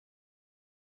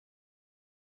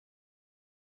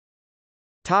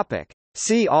Topic.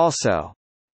 See also.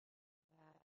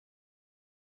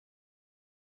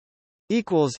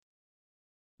 Equals.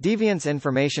 Deviance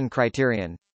information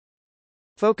criterion.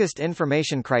 Focused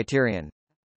information criterion.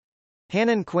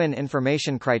 Hannon-Quinn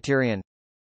information criterion.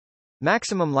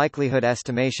 Maximum likelihood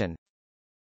estimation.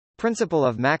 Principle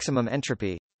of maximum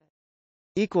entropy.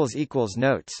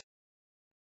 Notes.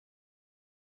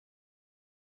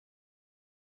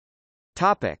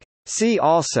 Topic. See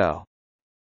also.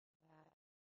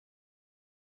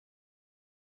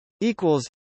 Equals.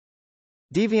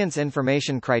 Deviance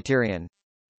information criterion.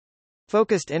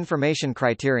 Focused information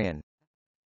criterion.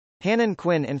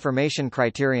 Hannon-Quinn information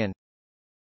criterion.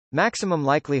 Maximum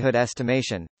likelihood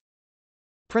estimation.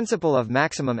 Principle of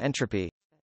maximum entropy.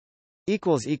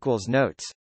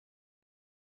 Notes.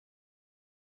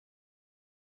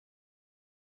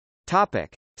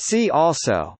 Topic. See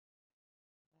also.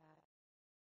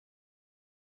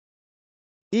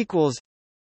 Equals.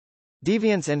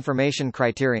 Deviance information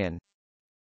criterion.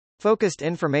 Focused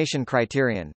information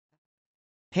criterion.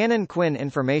 Hannon-Quinn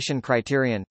information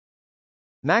criterion.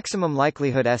 Maximum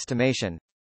likelihood estimation.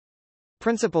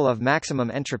 Principle of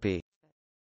maximum entropy.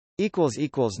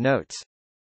 Notes.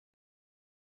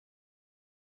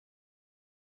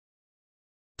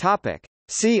 Topic.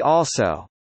 See also.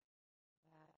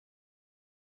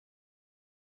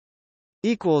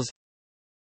 Equals.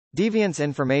 Deviance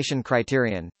information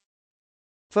criterion.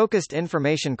 Focused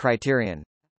information criterion.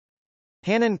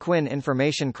 Hannon-Quinn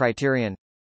information criterion.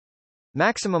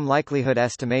 Maximum likelihood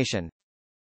estimation.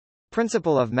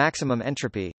 Principle of maximum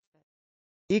entropy.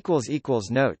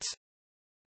 Notes.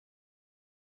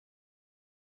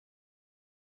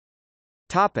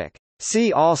 Topic.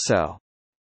 See also.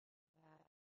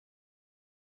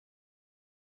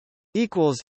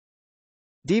 Equals.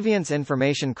 Deviance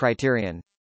information criterion.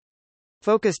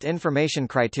 Focused information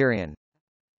criterion.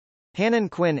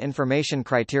 Hannon-Quinn information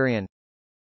criterion.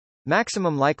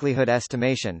 Maximum likelihood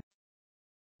estimation.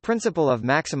 Principle of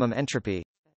maximum entropy.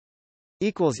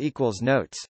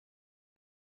 Notes.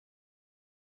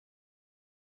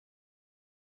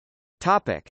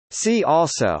 Topic. See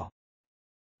also.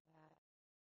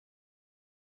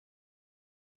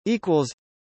 Equals.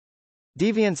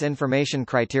 Deviance information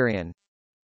criterion.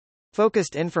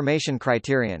 Focused information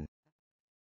criterion.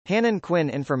 Hannon-Quinn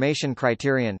information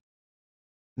criterion.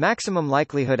 Maximum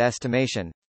likelihood estimation.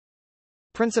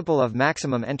 Principle of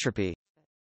maximum entropy.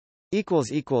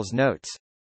 Notes.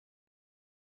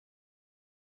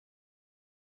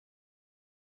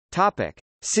 Topic.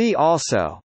 See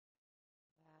also.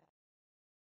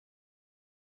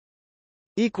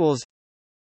 Equals.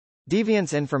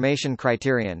 Deviance information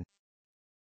criterion.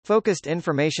 Focused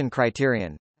information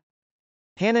criterion.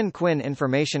 Hannon-Quinn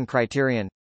information criterion.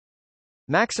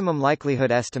 Maximum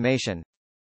likelihood estimation.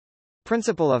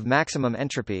 Principle of maximum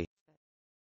entropy.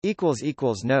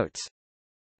 Notes.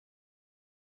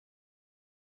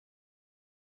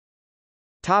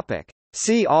 Topic.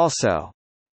 See also.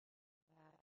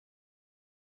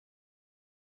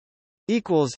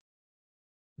 Equals.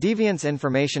 Deviance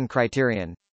information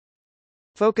criterion.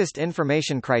 Focused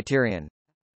information criterion.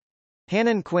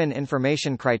 Hannon-Quinn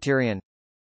information criterion.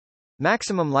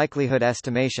 Maximum likelihood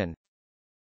estimation.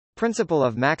 Principle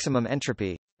of maximum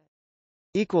entropy.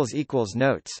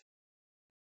 Notes.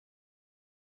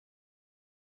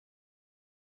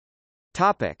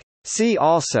 Topic. See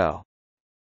also.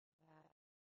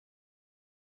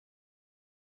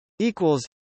 Equals.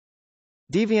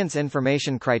 Deviance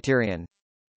information criterion.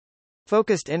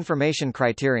 Focused information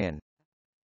criterion.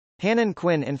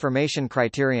 Hannon-Quinn information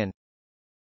criterion.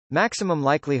 Maximum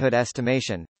likelihood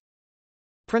estimation.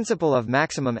 Principle of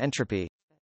maximum entropy.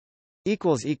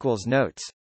 Notes.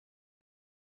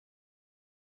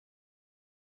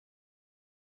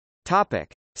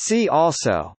 Topic. See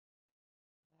also.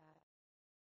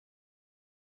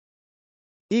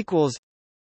 Equals.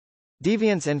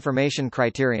 Deviance information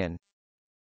criterion.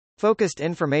 Focused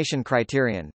information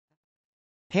criterion.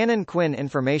 Hannon-Quinn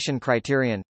information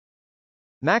criterion.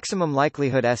 Maximum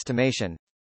likelihood estimation.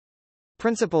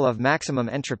 Principle of maximum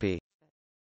entropy.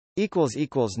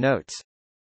 Notes.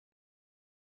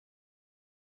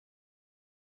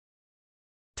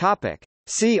 Topic.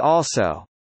 See also.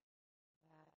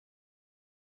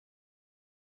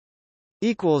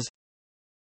 Equals.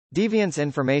 Deviance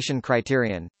information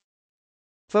criterion.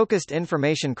 Focused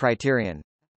information criterion.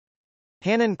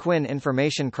 Hannon-Quinn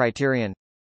information criterion.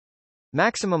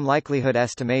 Maximum likelihood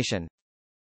estimation.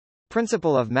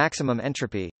 Principle of maximum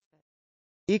entropy.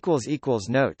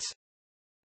 Notes.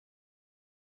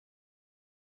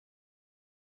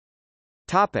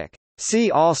 Topic. See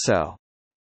also.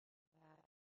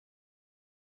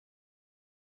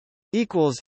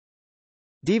 equals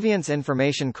deviance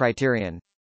information criterion,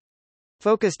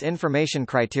 focused information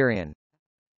criterion,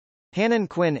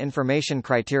 Hannan-Quinn information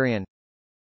criterion,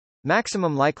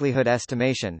 maximum likelihood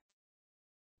estimation,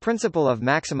 principle of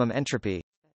maximum entropy,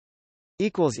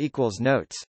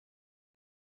 Notes.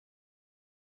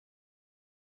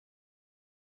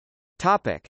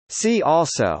 Topic. See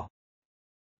also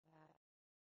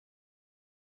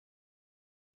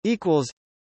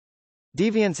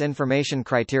deviance information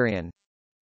criterion,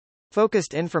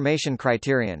 focused information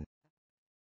criterion,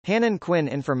 Hannan-Quinn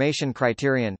information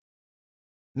criterion,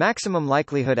 maximum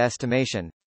likelihood estimation,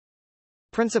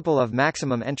 principle of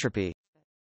maximum entropy,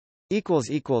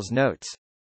 Notes.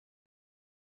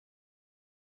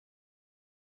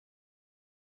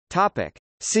 Topic.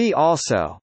 See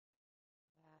also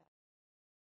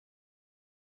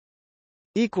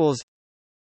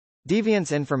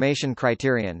deviance information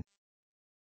criterion,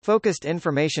 focused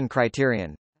information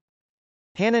criterion,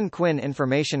 Hannan-Quinn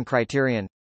information criterion,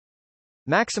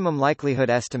 maximum likelihood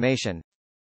estimation,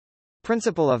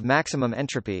 principle of maximum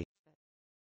entropy,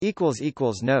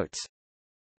 Notes.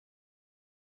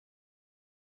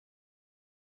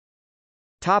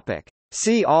 Topic.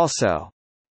 See also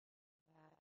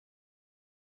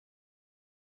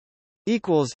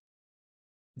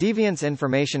deviance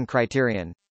information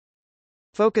criterion,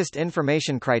 focused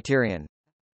information criterion,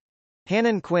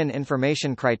 Hannan-Quinn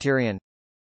information criterion,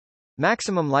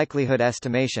 maximum likelihood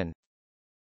estimation,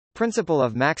 principle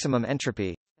of maximum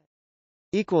entropy,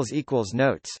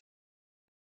 Notes.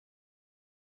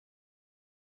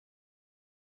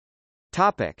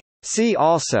 Topic. See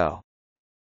also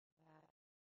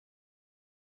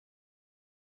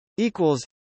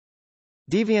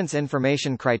deviance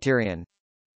information criterion,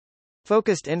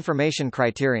 focused information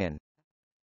criterion,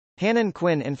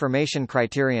 Hannan-Quinn information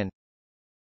criterion,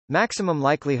 maximum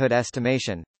likelihood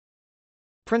estimation,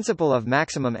 principle of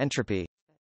maximum entropy,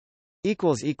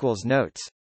 Notes.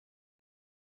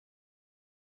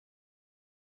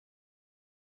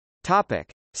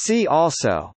 Topic. See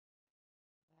also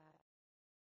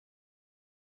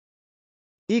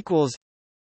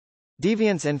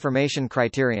deviance information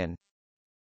criterion,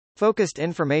 focused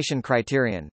information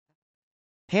criterion,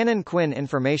 Hannan-Quinn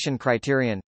information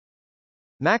criterion,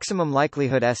 maximum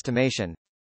likelihood estimation,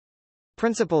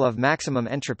 principle of maximum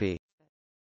entropy,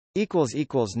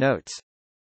 Notes.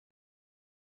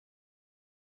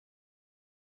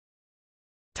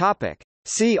 Topic.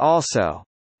 See also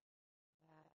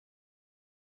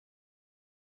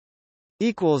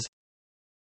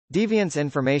deviance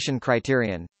information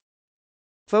criterion,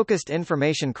 focused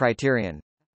information criterion,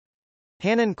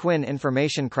 Hannan-Quinn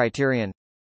information criterion,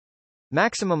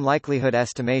 maximum likelihood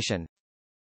estimation,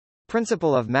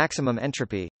 principle of maximum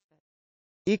entropy,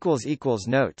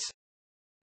 Notes.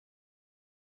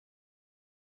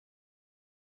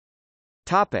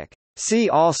 Topic. See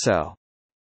also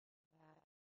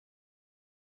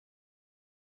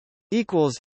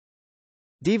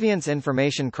deviance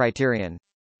information criterion,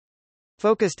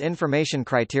 focused information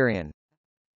criterion,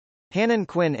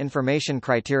 Hannan-Quinn information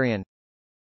criterion,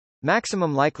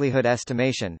 maximum likelihood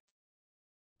estimation,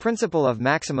 principle of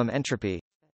maximum entropy,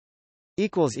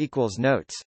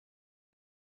 Notes.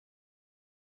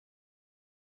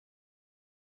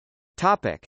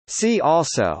 Topic. See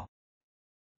also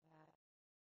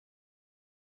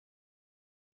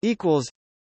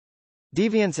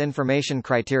deviance information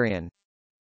criterion,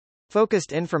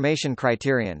 focused information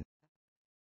criterion,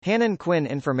 Hannan-Quinn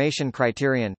information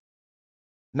criterion,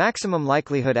 maximum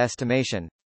likelihood estimation,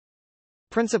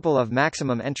 principle of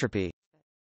maximum entropy,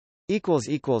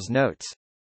 Notes.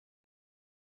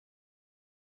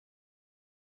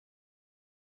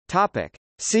 Topic.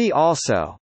 See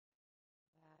also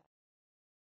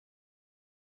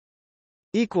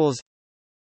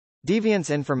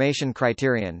deviance information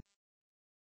criterion,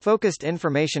 focused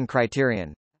information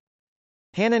criterion,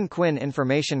 Hannan-Quinn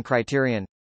information criterion,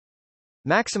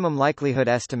 maximum likelihood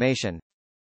estimation,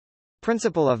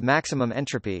 principle of maximum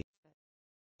entropy,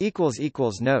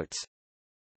 Notes.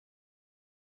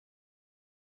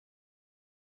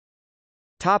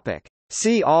 Topic.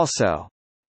 See also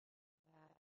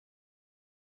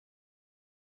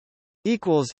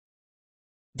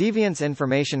deviance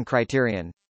information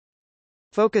criterion,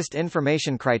 focused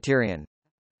information criterion,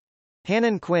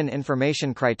 Hannan-Quinn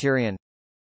information criterion,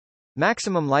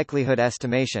 maximum likelihood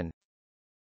estimation,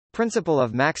 principle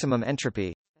of maximum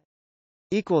entropy,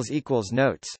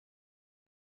 Notes.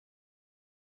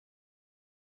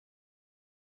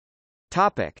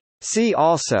 Topic. See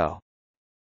also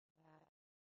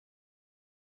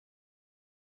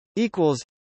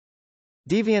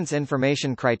deviance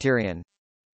information criterion,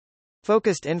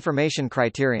 focused information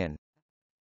criterion,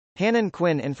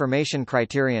 Hannon-Quinn information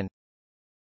criterion,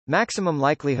 maximum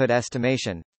likelihood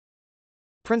estimation,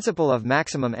 principle of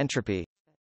maximum entropy.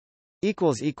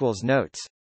 Notes.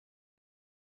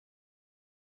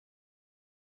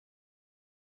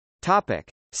 Topic.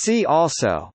 See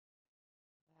also.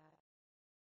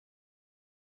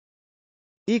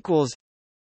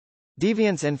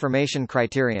 Deviance information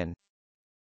criterion,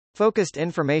 focused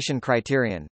information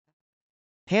criterion,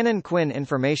 Hannon-Quinn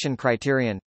information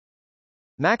criterion,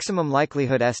 maximum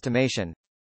likelihood estimation,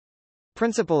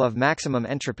 principle of maximum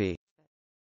entropy.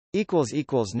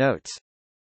 Notes.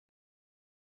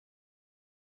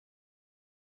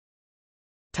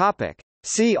 Topic.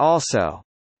 See also.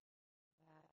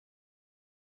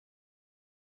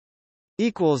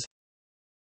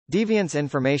 Deviance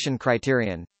information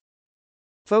criterion,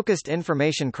 focused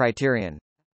information criterion,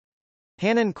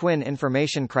 Hannon-Quinn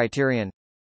information criterion,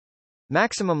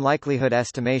 maximum likelihood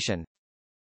estimation,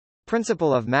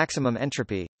 principle of maximum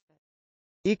entropy.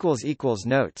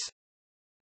 Notes.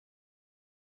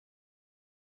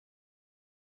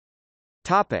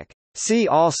 Topic. See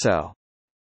also.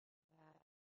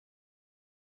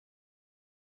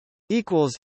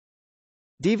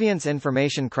 Deviance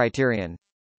information criterion,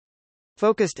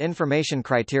 focused information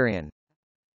criterion,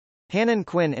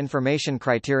 Hannon-Quinn information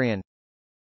criterion,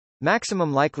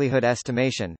 maximum likelihood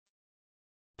estimation,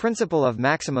 principle of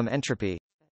maximum entropy.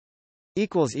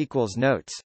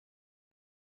 Notes.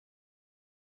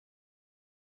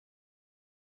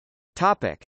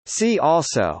 Topic. See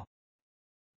also.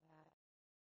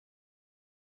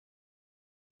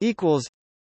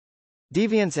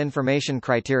 Deviance information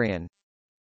criterion,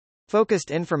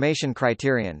 focused information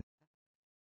criterion,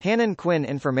 Hannon-Quinn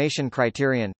information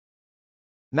criterion,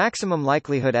 maximum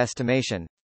likelihood estimation,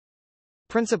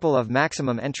 principle of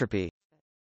maximum entropy.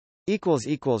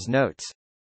 Notes.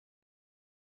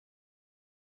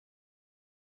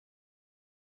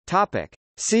 Topic.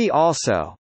 See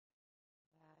also.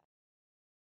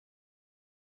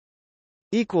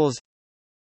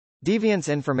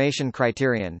 Deviance information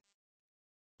criterion,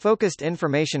 focused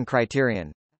information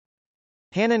criterion,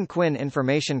 Hannon-Quinn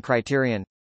information criterion,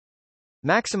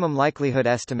 maximum likelihood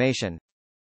estimation,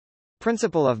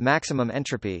 principle of maximum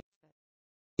entropy.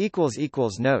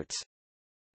 Notes.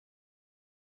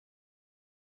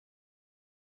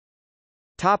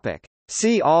 Topic.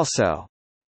 See also.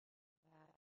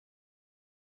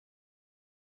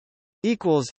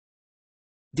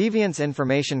 Deviance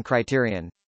information criterion,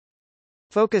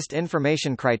 focused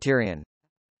information criterion,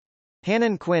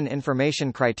 Hannon-Quinn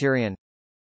information criterion,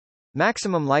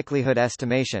 maximum likelihood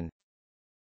estimation,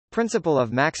 principle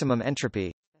of maximum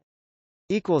entropy.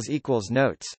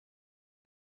 Notes.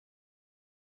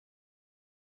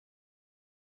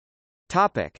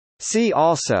 Topic. See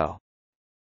also.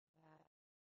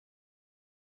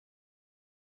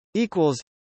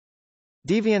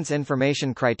 Deviance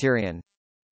information criterion,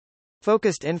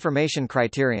 focused information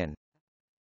criterion,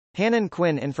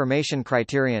 Hannon-Quinn information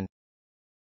criterion,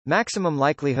 maximum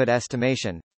likelihood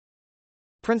estimation,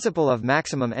 principle of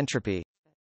maximum entropy.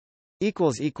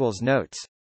 Notes.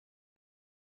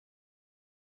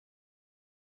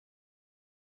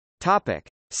 Topic.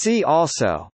 See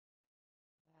also.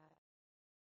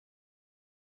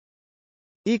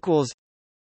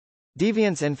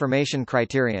 Deviance information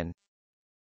criterion,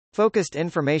 focused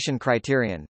information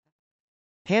criterion,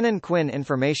 Hannon-Quinn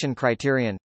information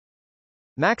criterion,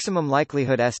 maximum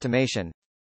likelihood estimation,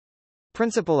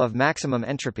 principle of maximum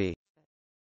entropy.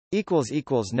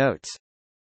 Notes.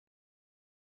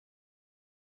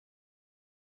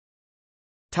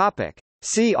 Topic.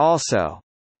 See also.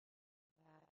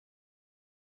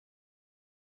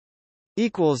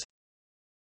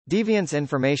 Deviance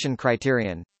information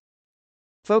criterion,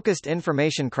 focused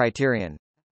information criterion,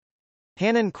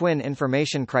 Hannon-Quinn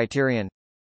information criterion,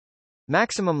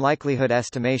 maximum likelihood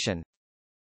estimation,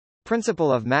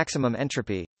 principle of maximum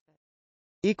entropy.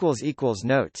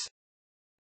 Notes.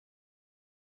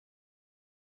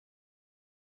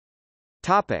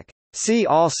 Topic. See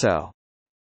also.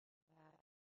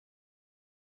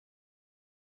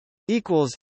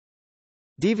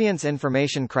 Deviance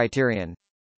information criterion,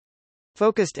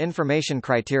 focused information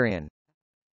criterion,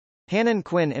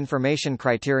 Hannon-Quinn information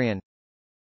criterion,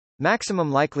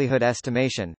 maximum likelihood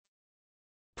estimation,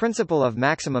 principle of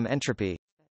maximum entropy.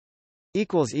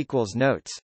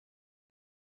 Notes.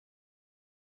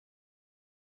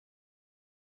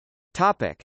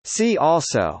 Topic. See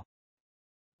also.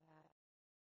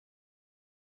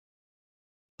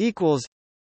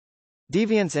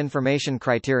 Deviance information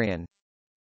criterion,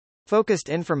 focused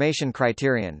information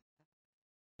criterion,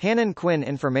 Hannon-Quinn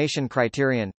information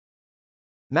criterion,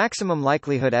 maximum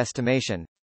likelihood estimation,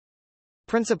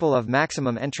 Principle of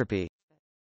maximum entropy.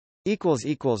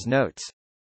 Notes.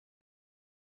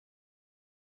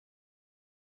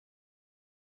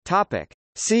 Topic.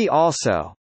 See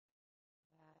also.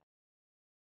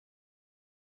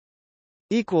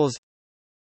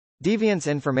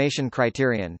 Deviance information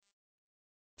criterion.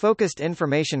 Focused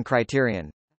information criterion.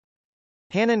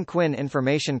 Hannon-Quinn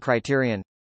information criterion.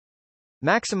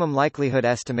 Maximum likelihood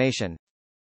estimation.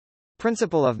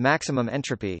 Principle of maximum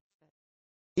entropy.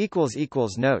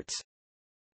 Notes.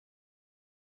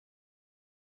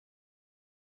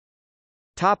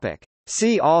 Topic.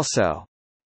 See also.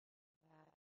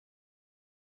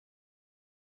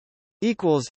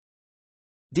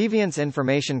 Deviance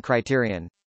information criterion.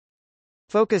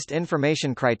 Focused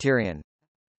information criterion.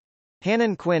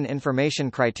 Hannon-Quinn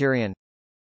information criterion.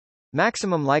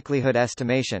 Maximum likelihood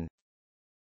estimation.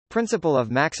 Principle of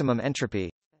maximum entropy.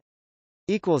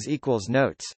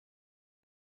 Notes.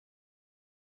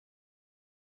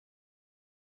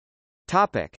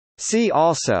 Topic. See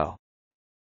also.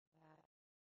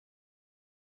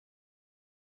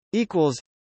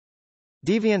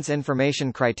 Deviance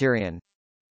information criterion.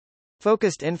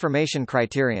 Focused information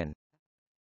criterion.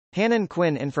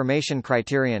 Hannon-Quinn information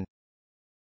criterion.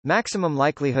 Maximum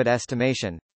likelihood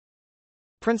estimation.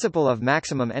 Principle of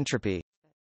maximum entropy.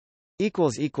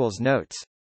 Notes.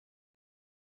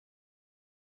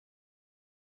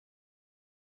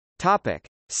 Topic.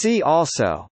 See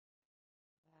also.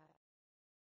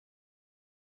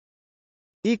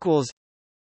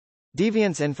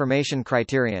 Deviance information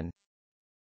criterion.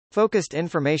 Focused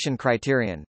information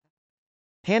criterion.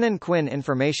 Hannon-Quinn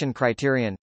information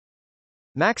criterion.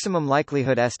 Maximum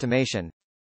likelihood estimation.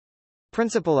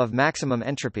 Principle of maximum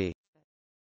entropy.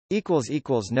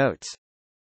 Notes.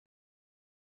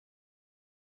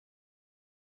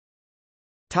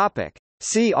 Topic.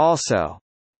 See also.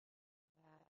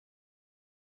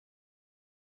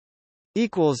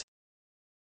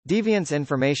 Deviance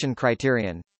information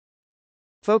criterion.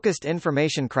 Focused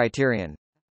information criterion.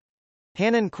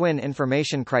 Hannon-Quinn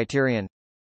information criterion.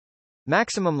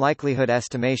 Maximum likelihood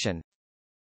estimation.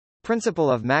 Principle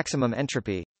of maximum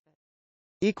entropy.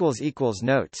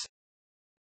 Notes.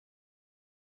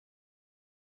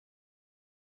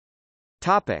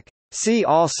 Topic. See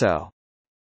also.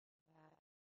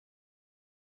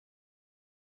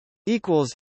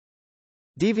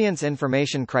 Deviance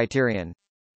information criterion.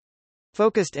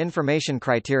 Focused information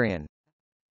criterion.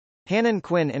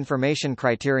 Hannon-Quinn information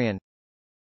criterion.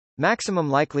 Maximum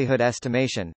likelihood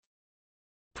estimation.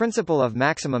 Principle of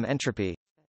maximum entropy.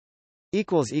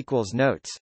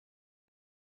 Notes.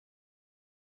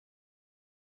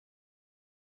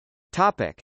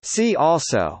 Topic. See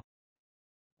also.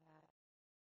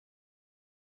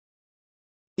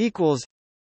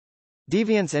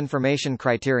 Deviance information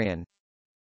criterion.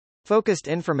 Focused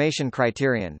information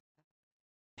criterion.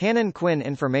 Hannon-Quinn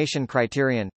information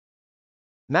criterion.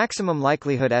 Maximum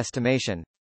likelihood estimation.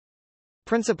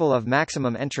 Principle of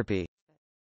maximum entropy.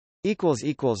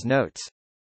 Notes.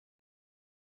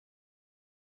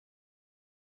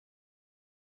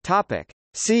 Topic.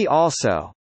 See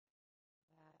also.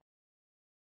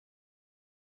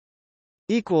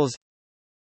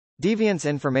 Deviance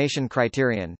information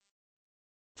criterion.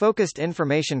 Focused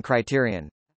information criterion.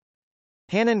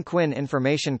 Hannon-Quinn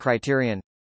information criterion.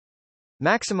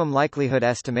 Maximum likelihood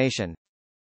estimation.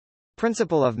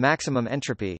 Principle of maximum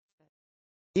entropy.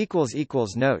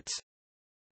 Notes.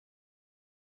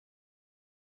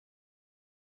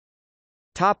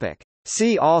 Topic.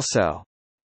 See also.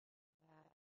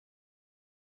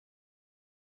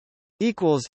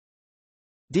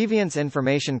 Deviance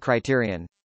information criterion.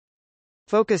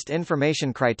 Focused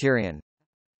information criterion.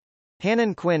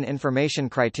 Hannon-Quinn information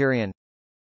criterion.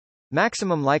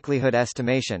 Maximum likelihood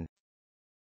estimation.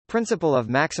 Principle of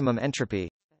maximum entropy.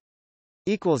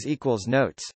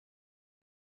 Notes.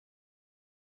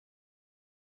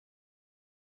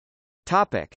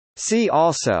 Topic. See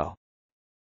also.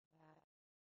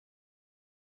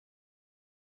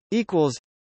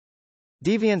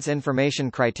 Deviance information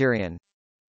criterion.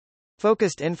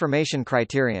 Focused information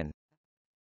criterion.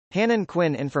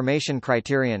 Hannon-Quinn information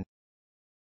criterion.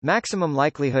 Maximum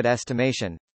likelihood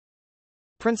estimation.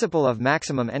 Principle of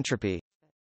maximum entropy.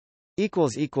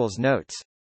 Notes.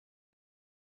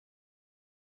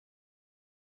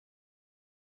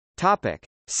 Topic.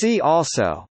 See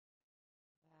also.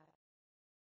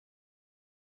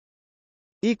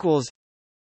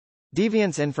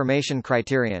 Deviance information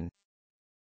criterion.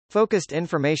 Focused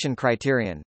information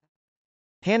criterion.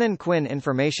 Hannon-Quinn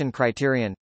information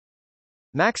criterion.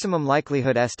 Maximum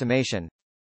likelihood estimation.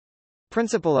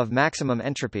 Principle of maximum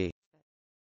entropy.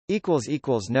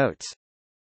 Notes.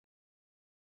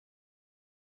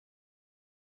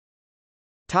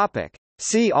 Topic.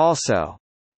 See also.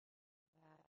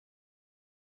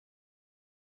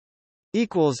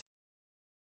 Equals.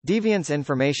 Deviance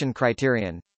information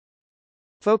criterion.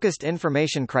 Focused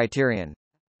information criterion.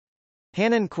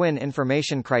 Hannon-Quinn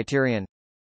information criterion.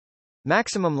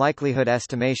 Maximum likelihood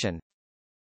estimation.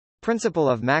 Principle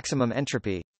of maximum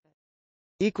entropy.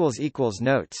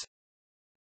 Notes.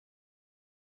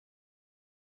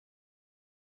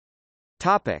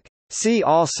 Topic. See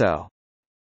also.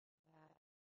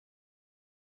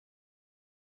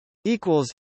 Equals.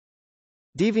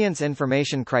 Deviance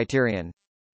information criterion.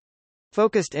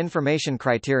 Focused information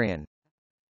criterion.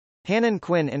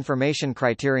 Hannon-Quinn information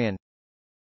criterion.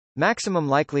 Maximum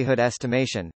likelihood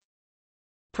estimation.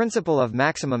 Principle of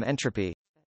maximum entropy.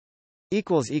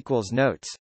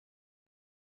 Notes.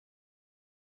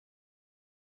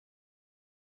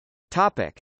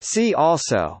 Topic. See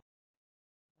also.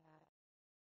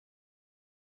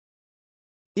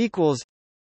 Equals.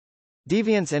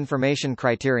 Deviance information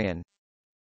criterion.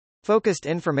 Focused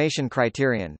information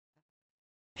criterion.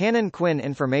 Hannon-Quinn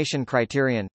information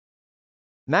criterion.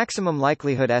 Maximum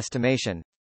likelihood estimation.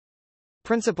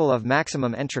 Principle of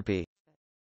maximum entropy.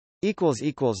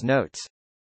 Notes.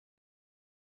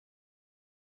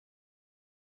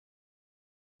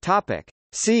 Topic.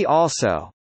 See also.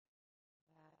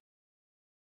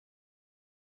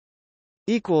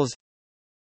 Equals.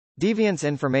 Deviance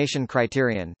information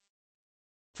criterion.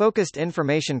 Focused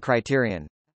information criterion.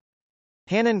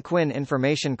 Hannon-Quinn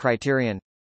information criterion.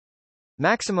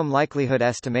 Maximum likelihood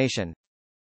estimation.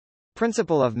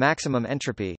 Principle of maximum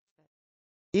entropy.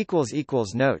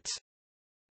 Notes.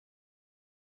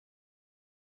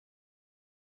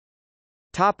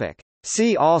 Topic.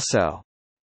 See also.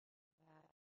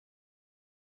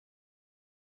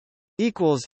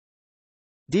 Equals.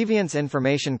 Deviance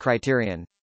information criterion.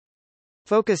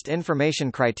 Focused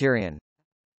information criterion.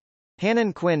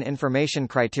 Hannon-Quinn information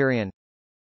criterion.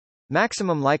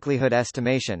 Maximum likelihood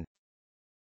estimation.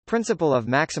 Principle of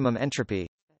maximum entropy.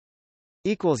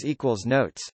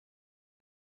 Notes.